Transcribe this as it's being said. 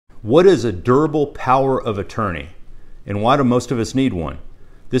What is a durable power of attorney, and why do most of us need one?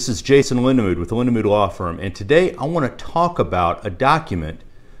 This is Jason Lindamood with the Lindamood Law Firm, and today I want to talk about a document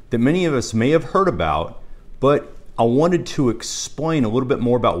that many of us may have heard about, but I wanted to explain a little bit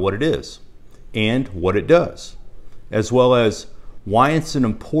more about what it is and what it does, as well as why it's an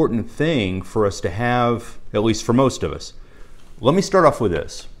important thing for us to have, at least for most of us. Let me start off with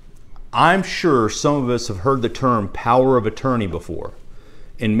this. I'm sure some of us have heard the term power of attorney before,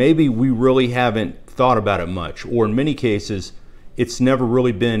 and maybe we really haven't thought about it much, or in many cases, it's never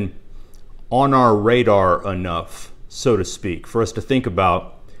really been on our radar enough, so to speak, for us to think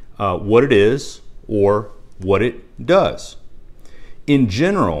about what it is or what it does. In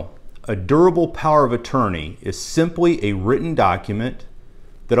general, a durable power of attorney is simply a written document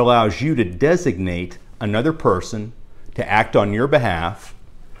that allows you to designate another person to act on your behalf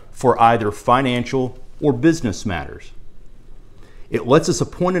for either financial or business matters. It lets us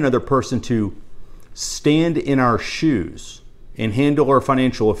appoint another person to stand in our shoes and handle our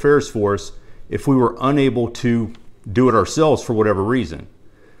financial affairs for us if we were unable to do it ourselves for whatever reason.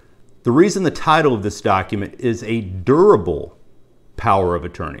 The reason the title of this document is a durable power of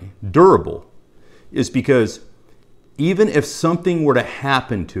attorney, durable, is because even if something were to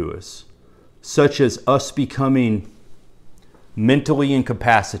happen to us, such as us becoming mentally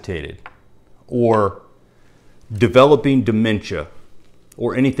incapacitated or developing dementia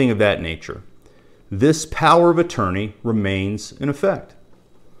or anything of that nature, this power of attorney remains in effect.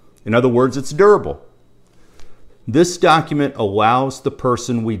 In other words, it's durable. This document allows the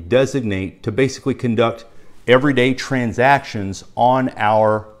person we designate to basically conduct everyday transactions on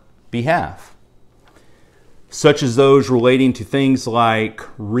our behalf, such as those relating to things like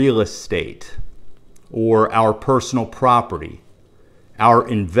real estate or our personal property, our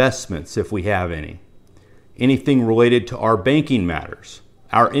investments if we have any, anything related to our banking matters,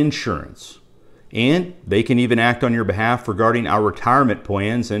 our insurance, and they can even act on your behalf regarding our retirement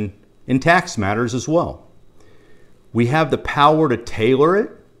plans and in tax matters as well. We have the power to tailor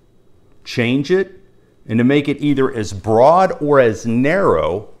it, change it, and to make it either as broad or as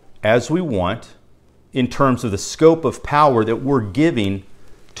narrow as we want in terms of the scope of power that we're giving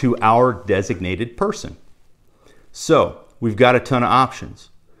to our designated person. So we've got a ton of options.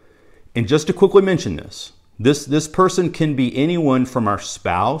 And just to quickly mention this person can be anyone from our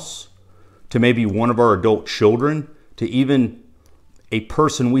spouse to maybe one of our adult children to even a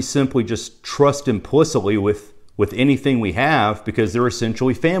person we simply just trust implicitly with anything we have because they're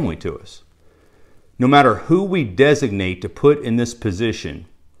essentially family to us. No matter who we designate to put in this position,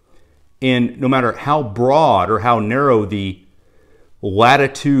 and no matter how broad or how narrow the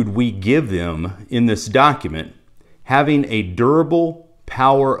latitude we give them in this document, having a durable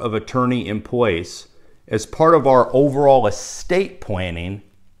power of attorney in place as part of our overall estate planning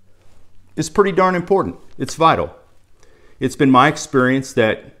is pretty darn important. It's vital. It's been my experience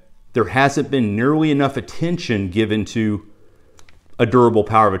that there hasn't been nearly enough attention given to a durable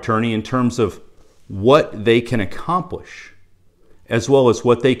power of attorney in terms of what they can accomplish, as well as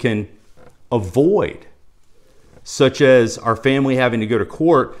what they can avoid, such as our family having to go to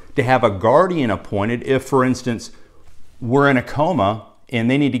court to have a guardian appointed if, for instance, we're in a coma and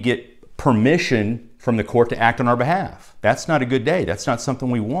they need to get permission from the court to act on our behalf. That's not a good day. That's not something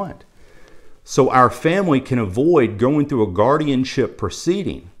we want. So our family can avoid going through a guardianship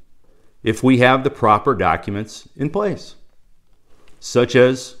proceeding if we have the proper documents in place, such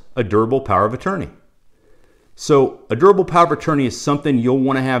as a durable power of attorney. So a durable power of attorney is something you'll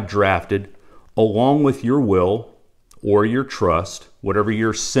want to have drafted along with your will or your trust, whatever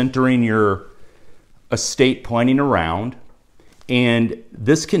you're centering your estate planning around. And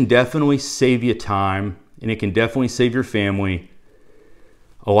this can definitely save you time, and it can definitely save your family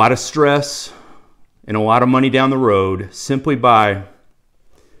a lot of stress and a lot of money down the road simply by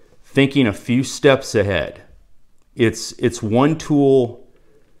thinking a few steps ahead. It's one tool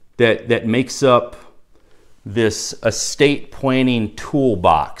that makes up this estate planning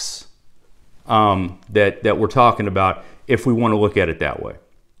toolbox that we're talking about if we want to look at it that way.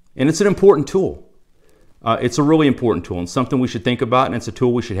 And it's an important tool. It's a really important tool and something we should think about, and it's a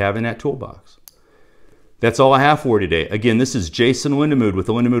tool we should have in that toolbox. That's all I have for you today. Again, this is Jason Lindamood with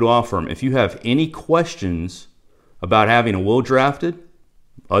the Lindamood Law Firm. If you have any questions about having a will drafted,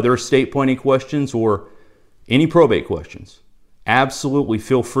 other estate planning questions, or any probate questions, absolutely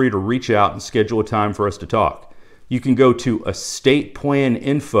feel free to reach out and schedule a time for us to talk. You can go to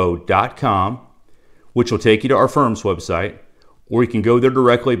estateplaninfo.com, which will take you to our firm's website, or you can go there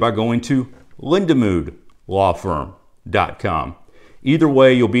directly by going to lindamoodlawfirm.com. Either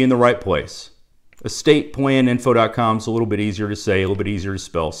way, you'll be in the right place. estateplaninfo.com is a little bit easier to say, a little bit easier to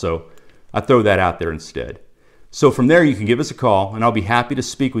spell, so I throw that out there instead. So from there, you can give us a call, and I'll be happy to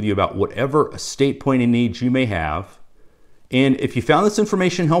speak with you about whatever estate planning needs you may have. And if you found this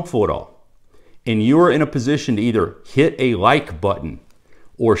information helpful at all, and you are in a position to either hit a like button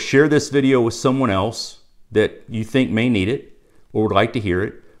or share this video with someone else that you think may need it or would like to hear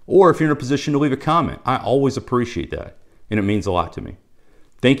it, or if you're in a position to leave a comment, I always appreciate that, and it means a lot to me.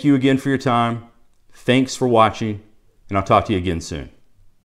 Thank you again for your time. Thanks for watching, and I'll talk to you again soon.